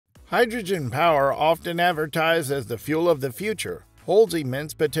Hydrogen power, often advertised as the fuel of the future, holds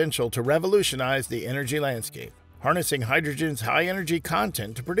immense potential to revolutionize the energy landscape. Harnessing hydrogen's high-energy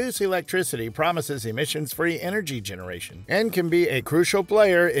content to produce electricity promises emissions-free energy generation and can be a crucial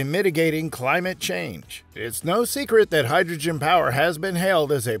player in mitigating climate change. It's no secret that hydrogen power has been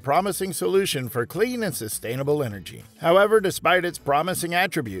hailed as a promising solution for clean and sustainable energy. However, despite its promising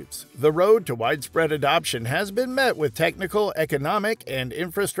attributes, the road to widespread adoption has been met with technical, economic, and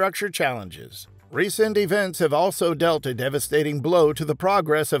infrastructure challenges. Recent events have also dealt a devastating blow to the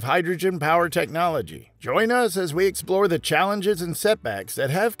progress of hydrogen power technology. Join us as we explore the challenges and setbacks that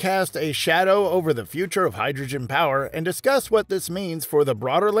have cast a shadow over the future of hydrogen power and discuss what this means for the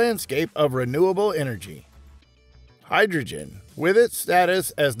broader landscape of renewable energy. Hydrogen, with its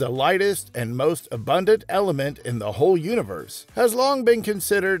status as the lightest and most abundant element in the whole universe, has long been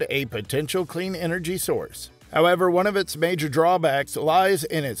considered a potential clean energy source. However, one of its major drawbacks lies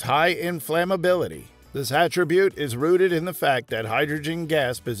in its high inflammability. This attribute is rooted in the fact that hydrogen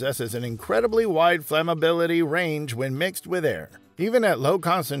gas possesses an incredibly wide flammability range when mixed with air. Even at low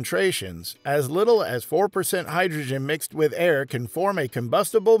concentrations, as little as 4% hydrogen mixed with air can form a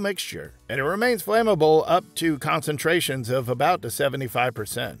combustible mixture, and it remains flammable up to concentrations of about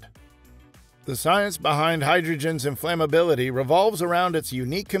 75%. The science behind hydrogen's inflammability revolves around its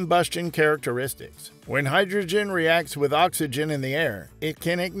unique combustion characteristics. When hydrogen reacts with oxygen in the air, it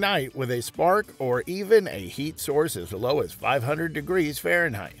can ignite with a spark or even a heat source as low as 500 degrees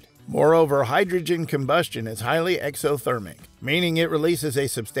Fahrenheit. Moreover, hydrogen combustion is highly exothermic, meaning it releases a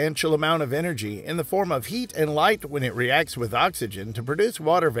substantial amount of energy in the form of heat and light when it reacts with oxygen to produce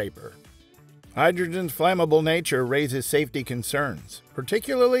water vapor. Hydrogen's flammable nature raises safety concerns,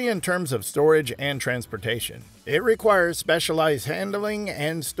 particularly in terms of storage and transportation. It requires specialized handling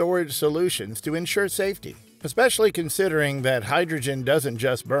and storage solutions to ensure safety, especially considering that hydrogen doesn't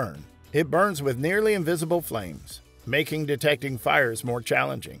just burn. It burns with nearly invisible flames, making detecting fires more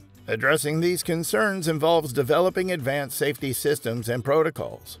challenging. Addressing these concerns involves developing advanced safety systems and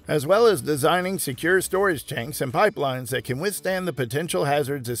protocols, as well as designing secure storage tanks and pipelines that can withstand the potential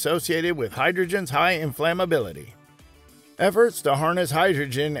hazards associated with hydrogen's high inflammability. Efforts to harness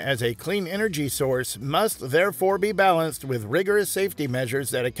hydrogen as a clean energy source must therefore be balanced with rigorous safety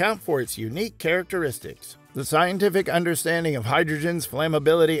measures that account for its unique characteristics. The scientific understanding of hydrogen's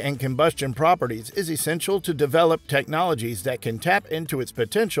flammability and combustion properties is essential to develop technologies that can tap into its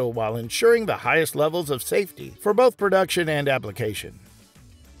potential while ensuring the highest levels of safety for both production and application.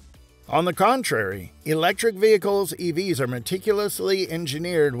 On the contrary, electric vehicles (EVs) are meticulously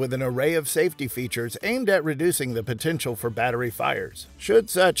engineered with an array of safety features aimed at reducing the potential for battery fires. Should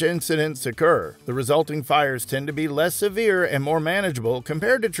such incidents occur, the resulting fires tend to be less severe and more manageable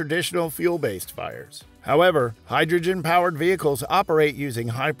compared to traditional fuel-based fires. However, hydrogen-powered vehicles operate using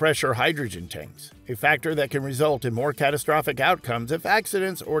high-pressure hydrogen tanks, a factor that can result in more catastrophic outcomes if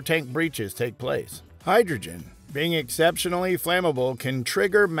accidents or tank breaches take place. Hydrogen, being exceptionally flammable, can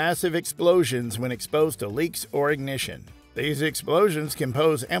trigger massive explosions when exposed to leaks or ignition. These explosions can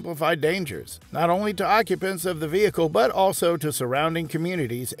pose amplified dangers, not only to occupants of the vehicle but also to surrounding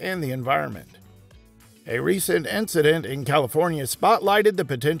communities and the environment. A recent incident in California spotlighted the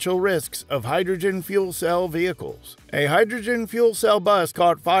potential risks of hydrogen fuel cell vehicles. A hydrogen fuel cell bus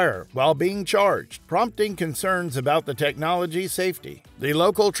caught fire while being charged, prompting concerns about the technology's safety. The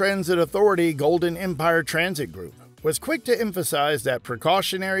local transit authority, Golden Empire Transit Group, was quick to emphasize that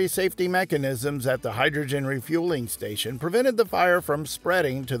precautionary safety mechanisms at the hydrogen refueling station prevented the fire from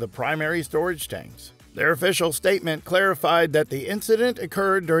spreading to the primary storage tanks. Their official statement clarified that the incident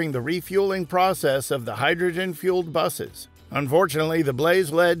occurred during the refueling process of the hydrogen-fueled buses. Unfortunately, the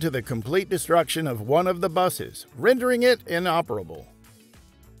blaze led to the complete destruction of one of the buses, rendering it inoperable.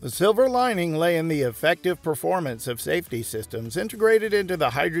 The silver lining lay in the effective performance of safety systems integrated into the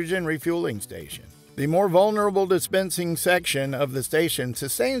hydrogen refueling station. The more vulnerable dispensing section of the station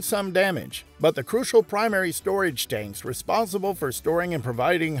sustained some damage, but the crucial primary storage tanks responsible for storing and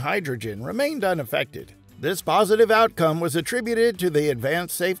providing hydrogen remained unaffected. This positive outcome was attributed to the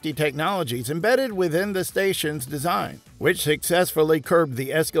advanced safety technologies embedded within the station's design, which successfully curbed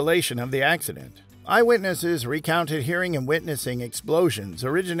the escalation of the accident. Eyewitnesses recounted hearing and witnessing explosions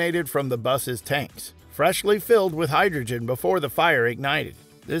originated from the bus's tanks, freshly filled with hydrogen before the fire ignited.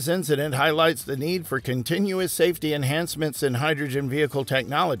 This incident highlights the need for continuous safety enhancements in hydrogen vehicle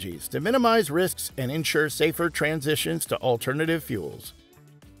technologies to minimize risks and ensure safer transitions to alternative fuels.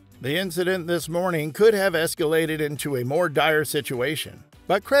 The incident this morning could have escalated into a more dire situation,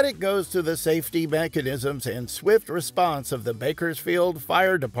 but credit goes to the safety mechanisms and swift response of the Bakersfield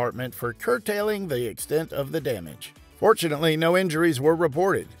Fire Department for curtailing the extent of the damage. Fortunately, no injuries were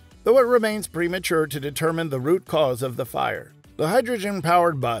reported. though it remains premature to determine the root cause of the fire. The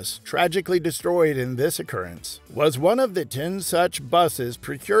hydrogen-powered bus, tragically destroyed in this occurrence, was one of the 10 such buses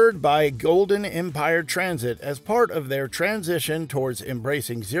procured by Golden Empire Transit as part of their transition towards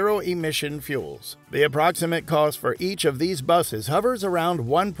embracing zero-emission fuels. The approximate cost for each of these buses hovers around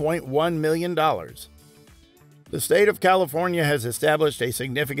 $1.1 million. The state of California has established a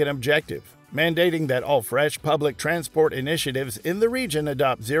significant objective, mandating that all fresh public transport initiatives in the region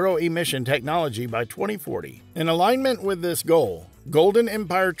adopt zero-emission technology by 2040. In alignment with this goal, Golden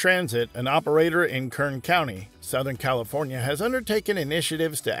Empire Transit, an operator in Kern County, Southern California, has undertaken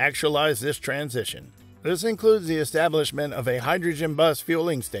initiatives to actualize this transition. This includes the establishment of a hydrogen bus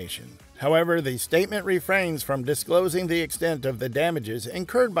fueling station. However, the statement refrains from disclosing the extent of the damages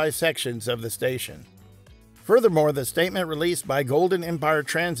incurred by sections of the station. Furthermore, the statement released by Golden Empire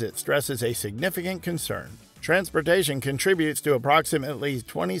Transit stresses a significant concern. Transportation contributes to approximately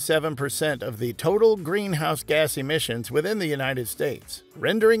 27% of the total greenhouse gas emissions within the United States,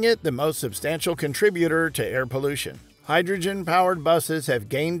 rendering it the most substantial contributor to air pollution. Hydrogen-powered buses have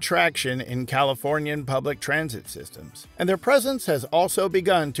gained traction in Californian public transit systems, and their presence has also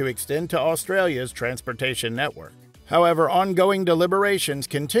begun to extend to Australia's transportation network. However, ongoing deliberations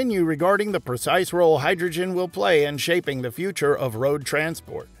continue regarding the precise role hydrogen will play in shaping the future of road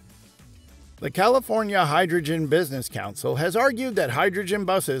transport. The California Hydrogen Business Council has argued that hydrogen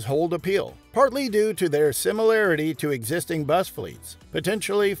buses hold appeal, partly due to their similarity to existing bus fleets,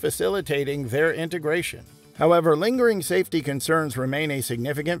 potentially facilitating their integration. However, lingering safety concerns remain a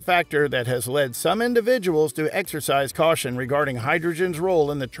significant factor that has led some individuals to exercise caution regarding hydrogen's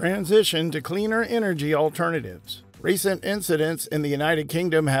role in the transition to cleaner energy alternatives. Recent incidents in the United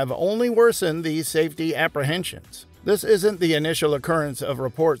Kingdom have only worsened these safety apprehensions. This isn't the initial occurrence of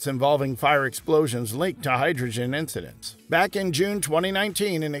reports involving fire explosions linked to hydrogen incidents. Back in June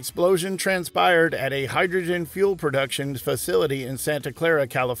 2019, an explosion transpired at a hydrogen fuel production facility in Santa Clara,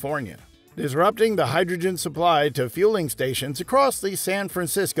 California, disrupting the hydrogen supply to fueling stations across the San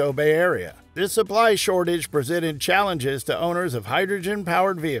Francisco Bay Area. This supply shortage presented challenges to owners of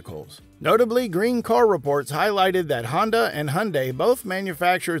hydrogen-powered vehicles. Notably, Green Car Reports highlighted that Honda and Hyundai, both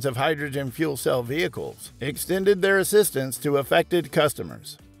manufacturers of hydrogen fuel cell vehicles, extended their assistance to affected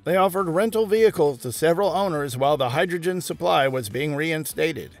customers. They offered rental vehicles to several owners while the hydrogen supply was being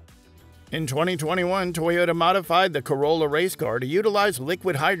reinstated. In 2021, Toyota modified the Corolla race car to utilize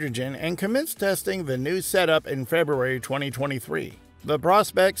liquid hydrogen and commenced testing the new setup in February 2023. The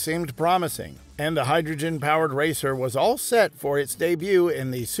prospects seemed promising, and the hydrogen-powered racer was all set for its debut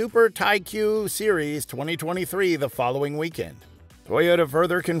in the Super Taikyu Series 2023 the following weekend. Toyota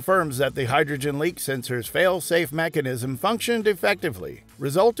further confirms that the hydrogen leak sensor's fail-safe mechanism functioned effectively,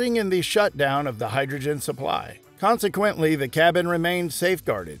 resulting in the shutdown of the hydrogen supply. Consequently, the cabin remained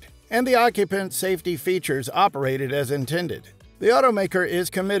safeguarded, and the occupant safety features operated as intended. The automaker is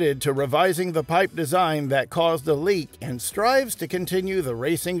committed to revising the pipe design that caused the leak and strives to continue the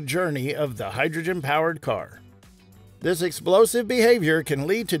racing journey of the hydrogen-powered car. This explosive behavior can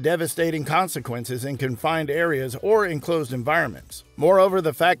lead to devastating consequences in confined areas or enclosed environments. Moreover,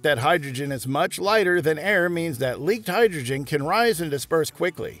 the fact that hydrogen is much lighter than air means that leaked hydrogen can rise and disperse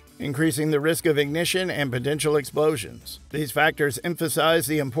quickly, increasing the risk of ignition and potential explosions. These factors emphasize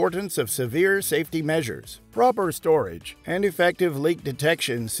the importance of severe safety measures, proper storage, and effective leak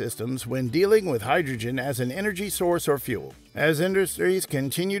detection systems when dealing with hydrogen as an energy source or fuel. As industries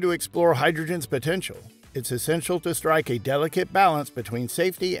continue to explore hydrogen's potential, it's essential to strike a delicate balance between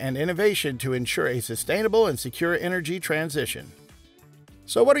safety and innovation to ensure a sustainable and secure energy transition.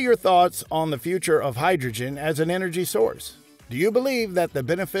 So what are your thoughts on the future of hydrogen as an energy source? Do you believe that the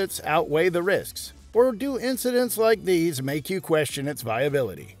benefits outweigh the risks? Or do incidents like these make you question its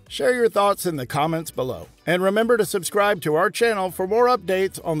viability? Share your thoughts in the comments below. And remember to subscribe to our channel for more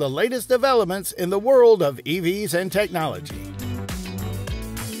updates on the latest developments in the world of EVs and technology.